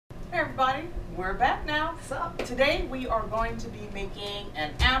Hey everybody, we're back now. Sup? Today we are going to be making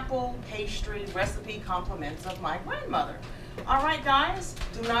an apple pastry recipe compliments of my grandmother. Alright guys,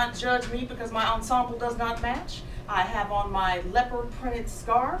 do not judge me because my ensemble does not match. I have on my leopard printed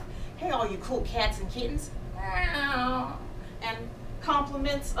scarf. Hey all you cool cats and kittens. And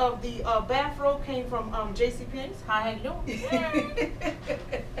compliments of the bathrobe came from JCPenney's. Hi, how you doing?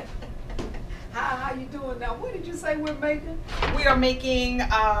 How you doing now? What did you say we're making? We are making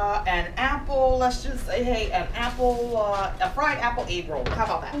an apple, let's just say, hey, a fried apple egg roll. How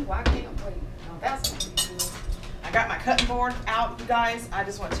about that? Oh, I can't wait. Now that's gonna be good. I got my cutting board out, you guys. I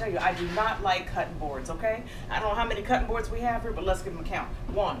just want to tell you, I do not like cutting boards, okay? I don't know how many cutting boards we have here, but let's give them a count.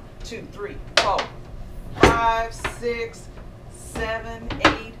 1, 2, 3, 4, 5, 6, 7,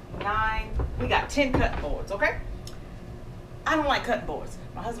 8, 9. We got 10 cutting boards, okay? I don't like cutting boards.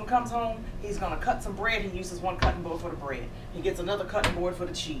 My husband comes home, he's gonna cut some bread. He uses one cutting board for the bread. He gets another cutting board for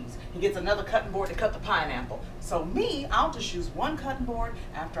the cheese. He gets another cutting board to cut the pineapple. So me, I'll just use one cutting board.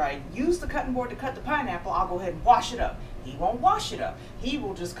 After I use the cutting board to cut the pineapple, I'll go ahead and wash it up. He won't wash it up. He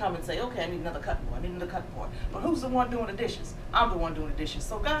will just come and say, okay, I need another cutting board, I need another cutting board. But who's the one doing the dishes? I'm the one doing the dishes.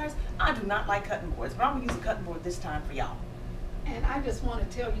 So guys, I do not like cutting boards, but I'm gonna use a cutting board this time for y'all. And I just want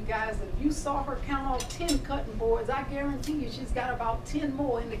to tell you guys that if you saw her count off 10 cutting boards, I guarantee you she's got about 10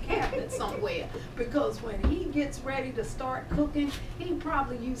 more in the cabinet somewhere. Because when he gets ready to start cooking, he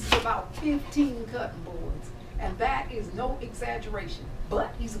probably uses about 15 cutting boards. And that is no exaggeration.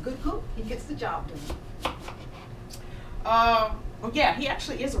 But he's a good cook. He gets the job done. Well, yeah, he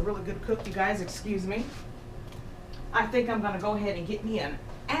actually is a really good cook, you guys. Excuse me. I think I'm going to go ahead and get me an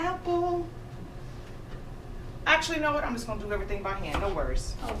apple. Actually, you know what? I'm just going to do everything by hand. No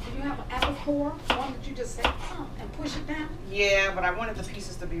worries. Oh, do you have an apple core? One that you just say, and push it down? Yeah, but I wanted the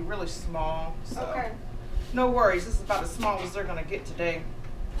pieces to be really small. So Okay. no worries. This is about as small as they're going to get today.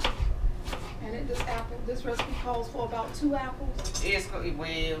 And this recipe calls for about 2 apples. It's going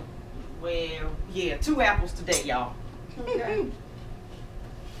well, yeah, 2 apples today, y'all. Okay.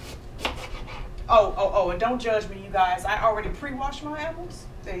 Oh, and don't judge me, you guys. I already pre-washed my apples.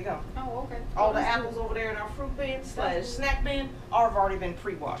 There you go. Oh, okay. All the That's apples good. over there in our fruit bin / good. snack bin have already been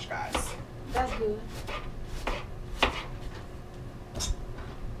pre-washed, guys. That's good.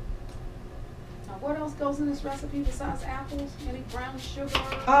 Now, what else goes in this recipe besides apples? Any brown sugar?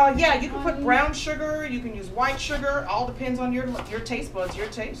 Yeah, you can put honey? brown sugar. You can use white sugar. All depends on your taste buds, your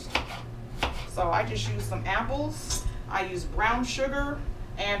taste. So I just use some apples. I use brown sugar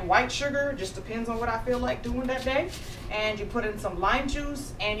and white sugar. Just depends on what I feel like doing that day. And you put in some lime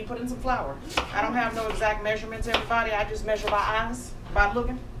juice and you put in some flour. I don't have no exact measurements, everybody. I just measure by eyes, by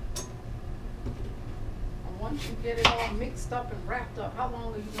looking. And once you get it all mixed up and wrapped up, how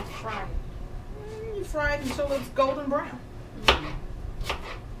long are you going to fry it? You fry it until it's golden brown.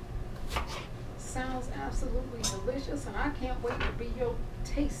 Sounds absolutely delicious, and I can't wait to be your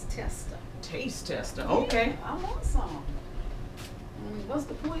taste tester. Taste tester, okay. Yeah, I want some. What's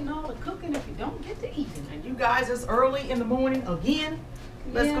the point in all the cooking if you don't get to eat it? And you guys, it's early in the morning again.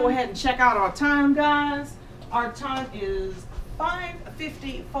 Let's Yeah. go ahead and check out our time, guys. Our time is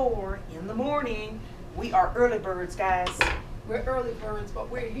 5:54 in the morning. We are early birds, guys. We're early birds,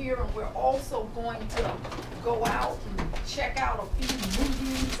 but we're here, and we're also going to go out and check out a few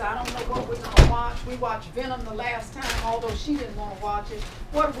movies. I don't know what we're going to watch. We watched Venom the last time, although she didn't want to watch it.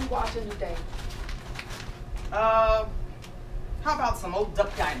 What are we watching today? How about some old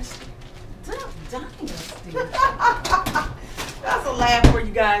Duck Dynasty? Duck Dynasty. That's a laugh for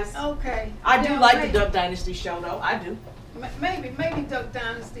you guys. Okay. I do Yeah, like maybe- the Duck Dynasty show, though. I do. Maybe Duck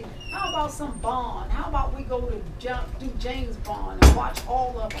Dynasty. How about some Bond? How about we go to do James Bond and watch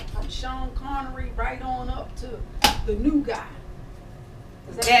all of them from Sean Connery right on up to the new guy?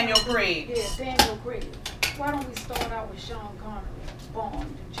 Is that Daniel right? Craig. Yeah, Daniel Craig. Why don't we start out with Sean Connery,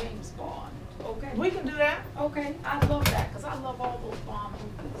 Bond, James Bond? Okay. We can do that. Okay, I love that because I love all those Bond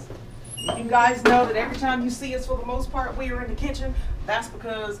movies. You guys know that every time you see us, for the most part, we are in the kitchen. That's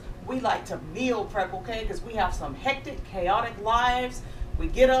because we like to meal prep, okay? Because we have some hectic, chaotic lives. We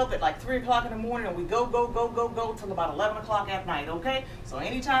get up at like 3 o'clock in the morning and we go till about 11 o'clock at night, okay? So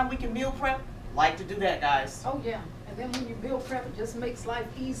anytime we can meal prep, like to do that, guys. Oh yeah, and then when you meal prep, it just makes life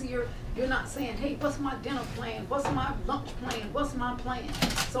easier. You're not saying, hey, what's my dinner plan? What's my lunch plan? What's my plan?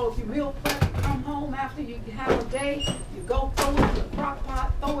 So if you meal prep, you come home after you have a day, you go throw it in the crock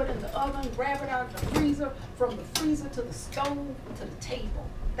pot, throw it in the oven, grab it out of the freezer, from the freezer to the stove to the table.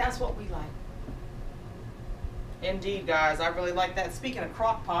 That's what we like. Indeed, guys, I really like that. Speaking of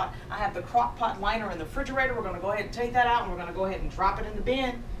crock pot, I have the crock pot liner in the refrigerator. We're going to go ahead and take that out and we're going to go ahead and drop it in the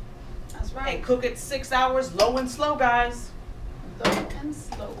bin. That's right. And cook it 6 hours, low and slow, guys. Low and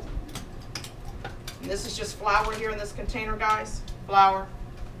slow. And this is just flour here in this container, guys. Flour.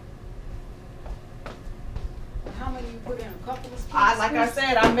 How many you put in? A couple of spoons? Like I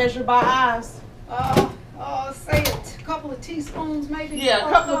said, I measure by eyes. Say a couple of teaspoons, maybe. Yeah,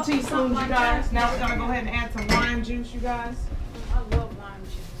 a couple of teaspoons, like you guys. that. Now we're gonna go ahead and add some lime juice, you guys. I love lime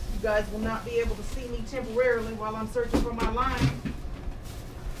juice. You guys will not be able to see me temporarily while I'm searching for my lime.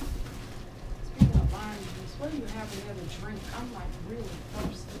 Speaking of lime juice, what do you have any other drink? I'm like really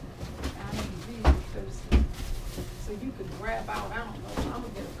thirsty. I mean really thirsty. So you could grab out, I don't know, I'm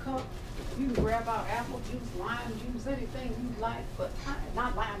gonna get a cup. You can grab out apple juice, lime juice, anything you like, but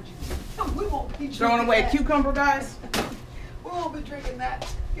not lime juice. We won't be Throwing away a that. cucumber, guys. We won't be drinking that.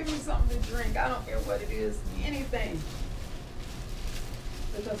 Give me something to drink. I don't care what it is. Anything.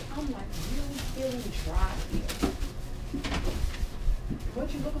 Because I'm like really feeling dry here.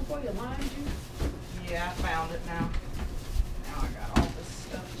 What you looking for? Your lime juice? Yeah, I found it now. Now I got all this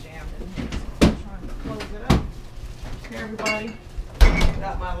stuff jammed in here. So I'm trying to close it up. Here, everybody.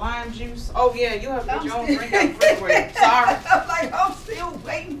 Got my lime juice. Oh yeah, you have to get your own drink out the refrigerator. Sorry. I'm like, I'm still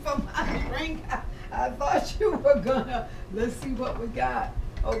waiting for my drink. I thought you were gonna. Let's see what we got.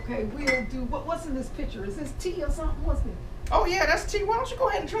 Okay, we'll do. What's in this picture? Is this tea or something? What's it? Oh yeah, that's tea. Why don't you go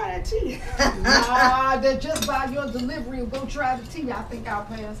ahead and try that tea? Nah, they're just by your delivery and go try the tea. I think I'll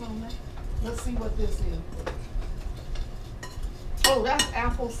pass on that. Let's see what this is. Oh, that's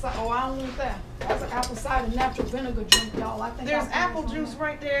apple cider. Oh, I don't want that. That's an apple cider natural vinegar drink, y'all. I think There's I'll pass apple on juice that.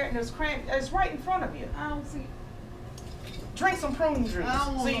 right there, and there's cran. It's right in front of you. I don't see. Drink some prune juice I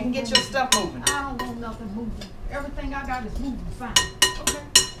don't want so you no can get your prune stuff moving. I don't want nothing moving. Everything I got is moving fine. Okay.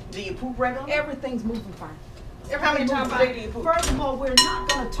 Do you poop regularly? Everything's moving fine. How many Everything's times a moving day do you fine. poop? First of all, we're not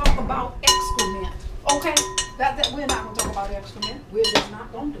going to talk about excrement. Okay? That we're not going to talk about excrement. We're just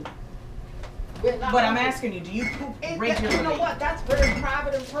not going to do it. We're not But I'm gonna do it. asking you, do you poop You regularly? know what? That's very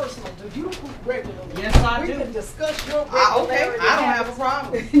private and personal. Do you poop regularly? Yes, I do. We can discuss your Okay, regularity. I don't have a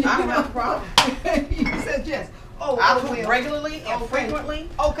problem. I don't have a problem. You said yes. Oh, I oh, poop well. regularly and Okay. frequently.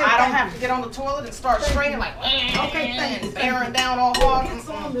 Okay, I don't thank have you. to get on the toilet and start Thank straining you. like Okay, thank you. and bearing down all hard. Who gets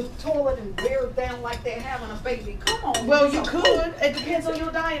on the toilet and bear down like they're having a baby? Come on. Well, it's you a could. poop. It depends on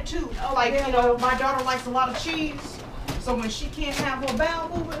your diet too. Oh, Like, yeah, you know, well. my daughter likes a lot of cheese. So when she can't have her bowel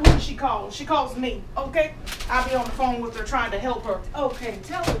movement, who does she call? She calls me, okay? I'll be on the phone with her trying to help her. Okay,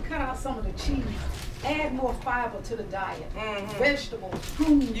 tell her to cut out some of the cheese. Add more fiber to the diet. Mhm. Vegetables,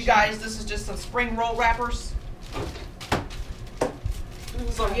 fruit. You guys, this is just some spring roll wrappers.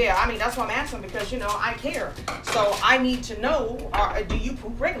 So yeah, I mean, that's what I'm asking because, you know, I care. So I need to know, do you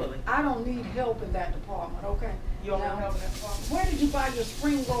poop regularly? I don't need help in that department, okay? You don't Now, want help in that department? Where did you buy your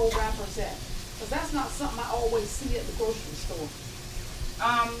spring roll wrappers at? Because that's not something I always see at the grocery store.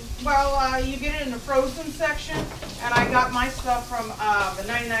 Well, you get it in the frozen section, and I got my stuff from the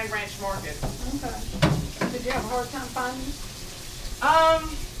 99 Ranch Market. Okay. Did you have a hard time finding it?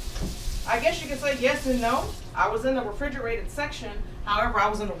 I guess you could say yes and no. I was in the refrigerated section, however, I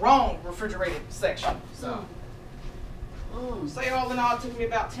was in the wrong refrigerated section. So, say all in all, it took me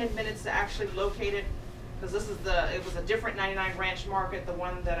about 10 minutes to actually locate it. Because it was a different 99 Ranch Market, the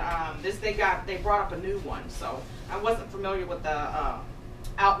one that, they brought up a new one. So, I wasn't familiar with the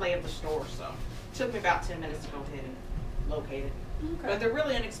outlay of the store, so it took me about 10 minutes to go ahead and locate it. Okay. But they're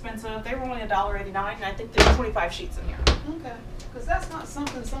really inexpensive. They were only $1.89, and I think there's 25 sheets in here. Okay. Because that's not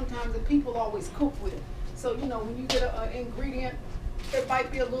something sometimes that people always cook with. So, you know, when you get an ingredient, it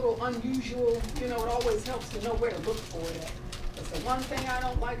might be a little unusual. You know, it always helps to know where to look for it at. Because the one thing I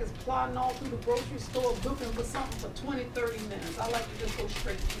don't like is plodding all through the grocery store looking for something for 20, 30 minutes. I like to just go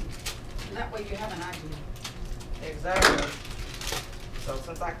straight to it. And that way you have an idea. Exactly. So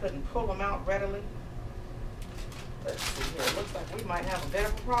since I couldn't pull them out readily, let's see here. It looks like we might have a bit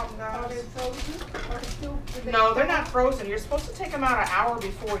of a problem, Are they guys. frozen? Are they still? No, they're not frozen. You're supposed to take them out an hour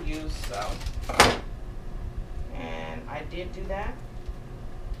before use, so. And I did do that.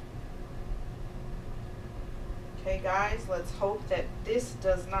 Okay, guys, let's hope that this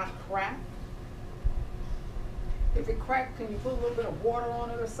does not crack. If it cracked, can you put a little bit of water on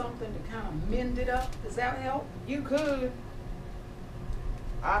it or something to kind of mend it up? Does that help? You could.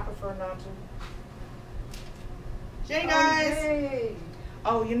 I prefer not to. Hey, guys. Okay.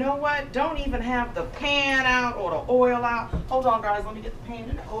 Oh, you know what? Don't even have the pan out or the oil out. Hold on, guys. Let me get the pan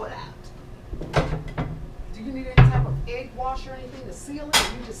and the oil out. Do you need any type of egg wash or anything to seal it,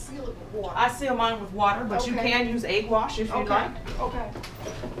 or you just seal it with water? I seal mine with water, but you Okay. can use egg wash if you Okay. like. Okay.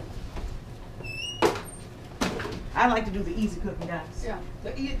 I like to do the easy cooking, guys. Yeah.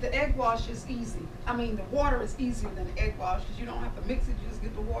 The egg wash is easy. I mean, the water is easier than the egg wash because you don't have to mix it. You just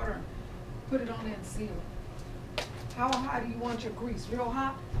get the water and put it on there and seal it. How hot do you want your grease? Real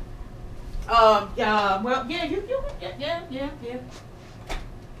hot? Yeah, well, yeah, yeah.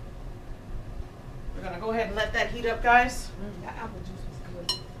 We're gonna go ahead and let that heat up, guys. That apple juice was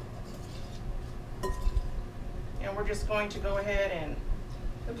good. And we're just going to go ahead and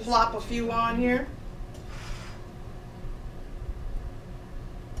plop a few on here.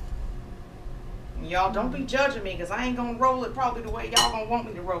 Y'all don't be judging me, because I ain't gonna roll it probably the way y'all gonna want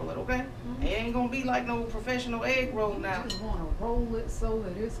me to roll it, okay? It ain't gonna be like no professional egg roll now. You just want to roll it so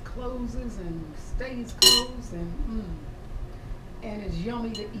that it closes and stays closed and it's yummy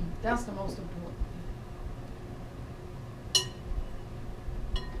to eat. That's the most important.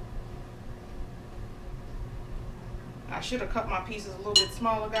 I should have cut my pieces a little bit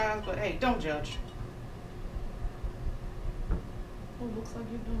smaller, guys, but hey, don't judge. Oh, looks like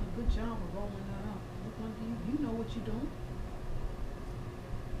you're doing a good job of rolling that up. Look like you know what you're doing.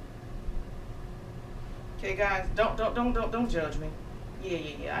 Okay, guys, don't judge me.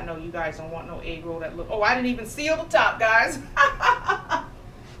 Yeah. I know you guys don't want no egg roll that look. Oh, I didn't even seal the top, guys.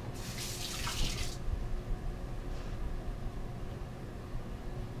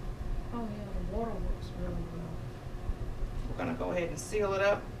 Oh yeah, the water works really well. We're gonna go ahead and seal it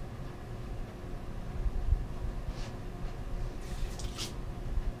up.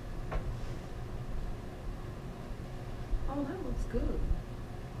 Oh, that looks good.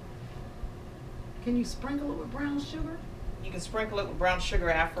 Can you sprinkle it with brown sugar? You can sprinkle it with brown sugar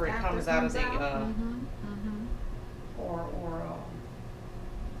after it comes out of the Or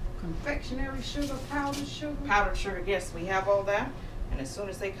confectionery sugar, powdered sugar. powdered sugar. Yes, we have all that. And as soon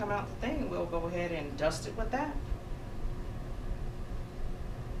as they come out the thing, we'll go ahead and dust it with that.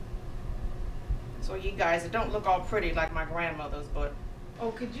 So you guys, it don't look all pretty like my grandmother's, but Oh,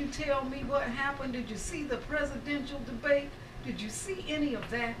 could you tell me what happened? Did you see the presidential debate? Did you see any of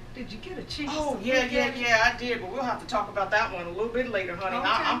that? Did you get a chance? oh to yeah, look at it? I did. But we'll have to talk about that one a little bit later,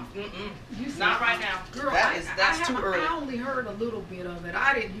 honey. You see- Not right now. Girl, That's too early. I only heard a little bit of it.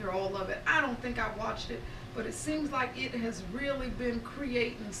 I didn't hear all of it. I don't think I watched it, but it seems like it has really been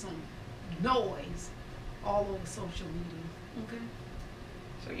creating some noise all over social media. Okay.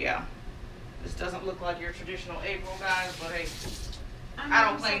 So yeah, this doesn't look like your traditional egg roll, guys. But hey, mean, I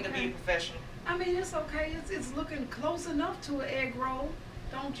don't it's claim to okay. be a professional. I mean, it's okay. It's looking close enough to an egg roll,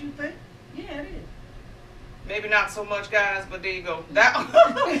 don't you think? Yeah, it is. Maybe not so much, guys, but there you go. That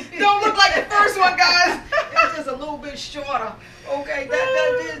don't look like the first one, guys. It's just a little bit shorter. Okay,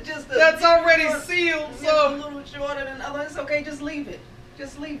 that is just That's already sealed, It's so a little shorter than others. It's okay, just leave it.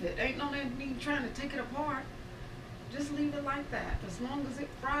 Just leave it. Ain't no need trying to take it apart. Just leave it like that. As long as it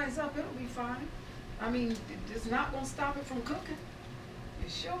fries up, it'll be fine. I mean, it's not gonna stop it from cooking. It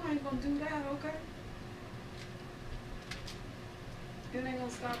sure ain't gonna do that, okay? It ain't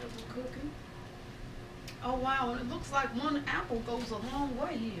gonna stop it from cooking. Oh wow, and it looks like one apple goes a long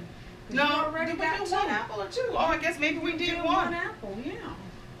way here. 'Cause you already did we got do two. one apple or two? Oh, I guess maybe we did One one. apple, yeah.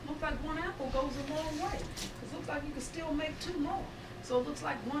 Looks like one apple goes a long way. It looks like you can still make two more. So it looks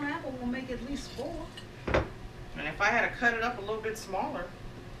like one apple will make at least 4. And if I had to cut it up a little bit smaller,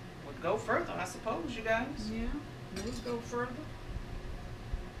 would go further, I suppose, you guys. Yeah, let's go further.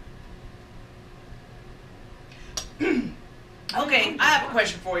 Okay, I have a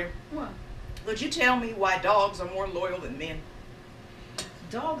question for you. What? Would you tell me why dogs are more loyal than men?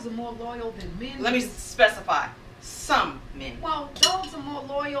 Dogs are more loyal than men. Let me because- specify. Some men. Well, dogs are more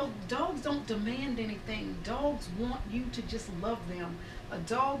loyal. Dogs don't demand anything. Dogs want you to just love them. A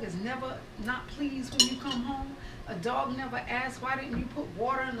dog is never not pleased when you come home. A dog never asks, why didn't you put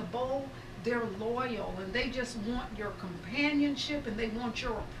water in the bowl? They're loyal and they just want your companionship and they want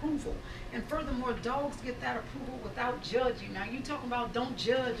your approval. And furthermore, dogs get that approval without judging. Now, you talking about don't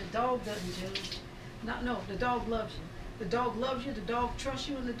judge. A dog doesn't judge. No, the dog loves you. The dog loves you, the dog trusts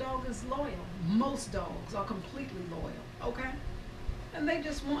you, and the dog is loyal. Most dogs are completely loyal, okay? And they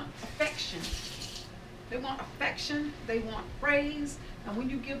just want affection. They want affection, they want praise, and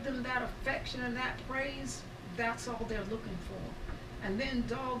when you give them that affection and that praise, that's all they're looking for. And then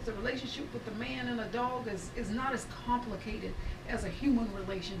dogs, the relationship with the man and a dog is not as complicated as a human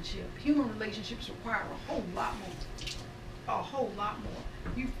relationship. Human relationships require a whole lot more. A whole lot more.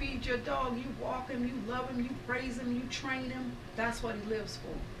 You feed your dog, you walk him, you love him, you praise him, you train him. That's what he lives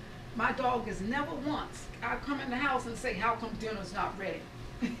for. My dog is never once, I come in the house and say, how come dinner's not ready?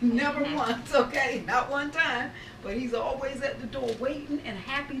 Never once, okay? Not one time. But he's always at the door waiting and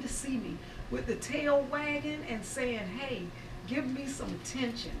happy to see me with the tail wagging and saying, hey, give me some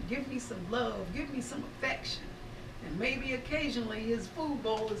attention, give me some love, give me some affection. And maybe occasionally his food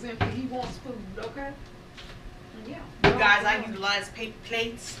bowl is empty, he wants food, okay? Yeah. Guys, I utilize paper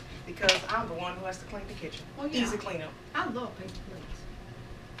plates because I'm the one who has to clean the kitchen. Well, yeah. Easy cleanup. I love paper plates.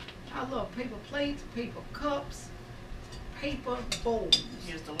 I love paper plates, paper cups, paper bowls.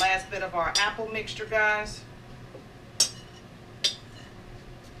 Here's the last bit of our apple mixture, guys.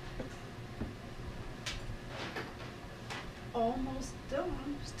 Almost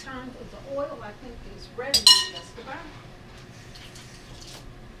done. It's time for the oil. I think is ready just about.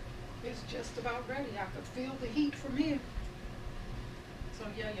 It's just about ready. I could feel the heat from here. So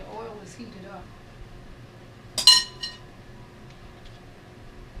yeah, your oil is heated up.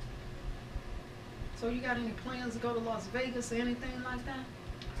 So you got any plans to go to Las Vegas or anything like that?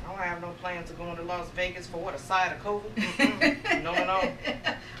 I don't have no plans of going to Las Vegas for what, a side of COVID? Mm-mm. No.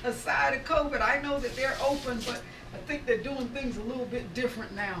 Aside of COVID, I know that they're open, but I think they're doing things a little bit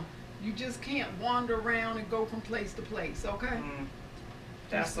different now. You just can't wander around and go from place to place, okay?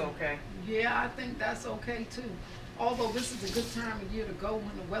 That's okay. Yeah, I think that's okay too. Although this is a good time of year to go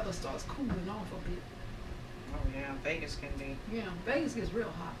when the weather starts cooling off a bit. Oh yeah, Vegas can be. Yeah, Vegas gets real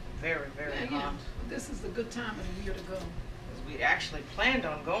hot. Very hot. Yeah. This is the good time of the year to go. We actually planned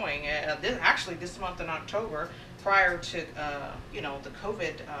on going this month in October, prior to the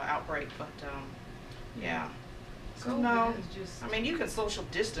COVID outbreak, but yeah. So no, I mean, you can social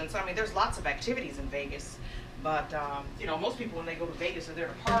distance. I mean, there's lots of activities in Vegas, but most people when they go to Vegas are there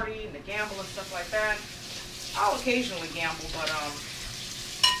to party and to gamble and stuff like that. I'll occasionally gamble, but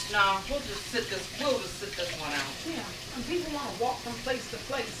no, we'll just sit this one out. Yeah, and people want to walk from place to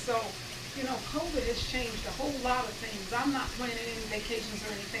place, so COVID has changed a whole lot of things. I'm not planning any vacations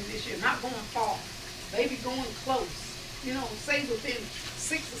or anything this year. Not going far, maybe going close. Say within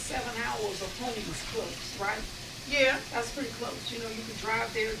 6 or 7 hours of home is close, right? Yeah, that's pretty close. You can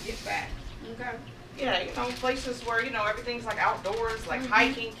drive there and get back. Okay. Yeah, places where everything's like outdoors, like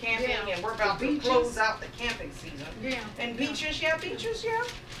hiking, camping, and we're about to close out the camping season. Yeah. And beaches, yeah.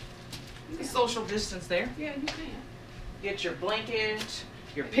 You can social distance there. Yeah, you can. Get your blanket,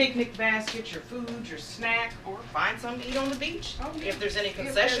 your picnic basket, your food, your snack, or find something to eat on the beach. Oh, yeah. If there's any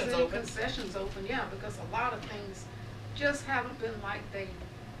concessions open. Concessions open, yeah, because a lot of things just haven't been like they.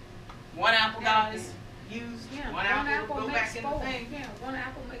 One apple, guys. Use one apple to go back in the thing. Yeah, 1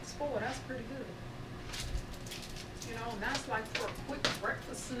 apple makes 4. That's pretty good. And that's like for a quick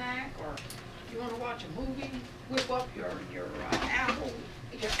breakfast snack, or you want to watch a movie, whip up your apple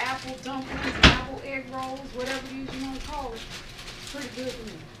dumplings, apple egg rolls, whatever you want to call it. Pretty good to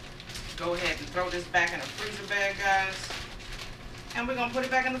me. Go ahead and throw this back in a freezer bag, guys, and we're gonna put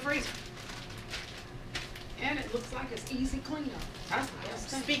it back in the freezer. And it looks like it's easy cleanup. That's the best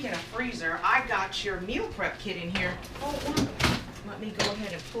thing. Speaking of freezer, I got your meal prep kit in here. Oh, wonderful. Let me go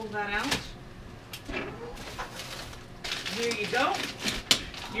ahead and pull that out. Here you go.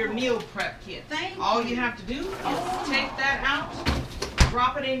 Your meal prep kit. Thank you. All you have to do is take that out,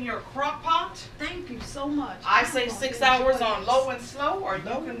 drop it in your crock pot. Thank you so much. I say 6 hours on low and slow, or you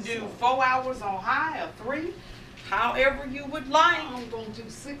can do 4 hours on high, or 3, however you would like. I'm going to do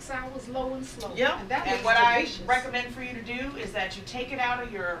 6 hours low and slow. Yep. And what delicious. I recommend for you to do is that you take it out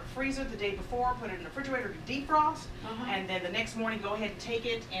of your freezer the day before, put it in the refrigerator to defrost, and then the next morning go ahead and take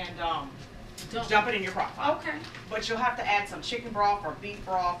it and dump it in your crock pot. Okay. But you'll have to add some chicken broth or beef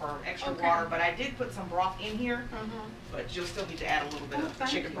broth or extra water. But I did put some broth in here. But you'll still need to add a little bit of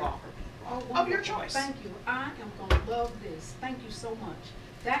chicken broth or beef broth of your choice. Thank you. I am going to love this. Thank you so much.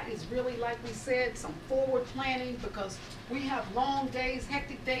 That is really, like we said, some forward planning, because we have long days,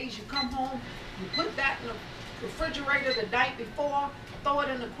 hectic days. You come home, you put that in the refrigerator the night before, throw it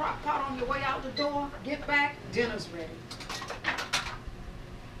in the crock pot on your way out the door, get back, dinner's ready.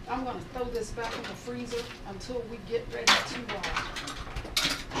 I'm going to throw this back in the freezer until we get ready to,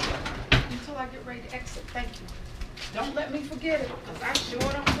 until I get ready to exit. Thank you. Don't let me forget it, because I sure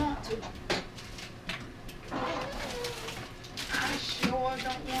don't want to. I sure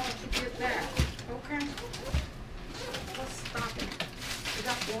don't want to forget that. Okay? Let's stop it. We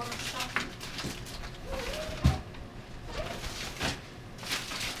got water stopping.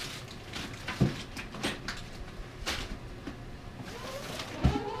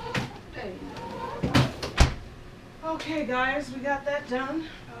 Okay, guys, we got that done.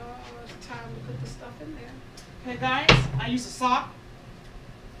 It's time to put the stuff in there. Okay, guys, I use a sock.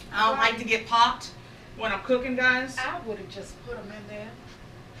 I don't like to get popped when I'm cooking, guys. I would have just put them in there.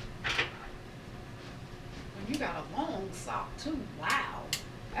 And you got a long sock, too. Wow.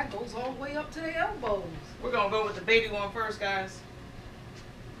 That goes all the way up to the elbows. We're going to go with the baby one first, guys.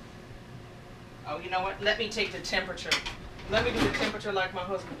 Oh, you know what? Let me take the temperature. Let me do the temperature like my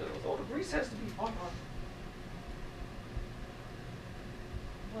husband does. Oh, the grease has to be hot.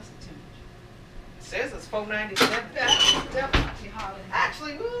 What's the temperature? It says it's 497. That's definitely hot enough.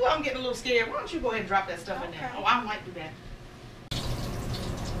 Actually, ooh, I'm getting a little scared. Why don't you go ahead and drop that stuff in there? Oh, I might do that.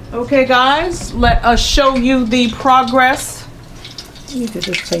 Okay, guys, let us show you the progress. You could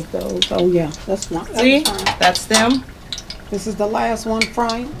just take those. Oh yeah, that's one. See, that's them. This is the last one,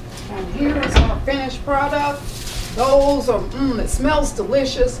 Frank. And here's our finished product. Those are, it smells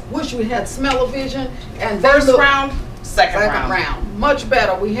delicious. Wish we had smell-o-vision. And First round, second round. Much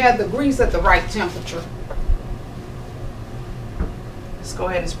better. We had the grease at the right temperature. Let's go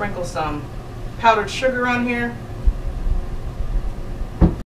ahead and sprinkle some powdered sugar on here.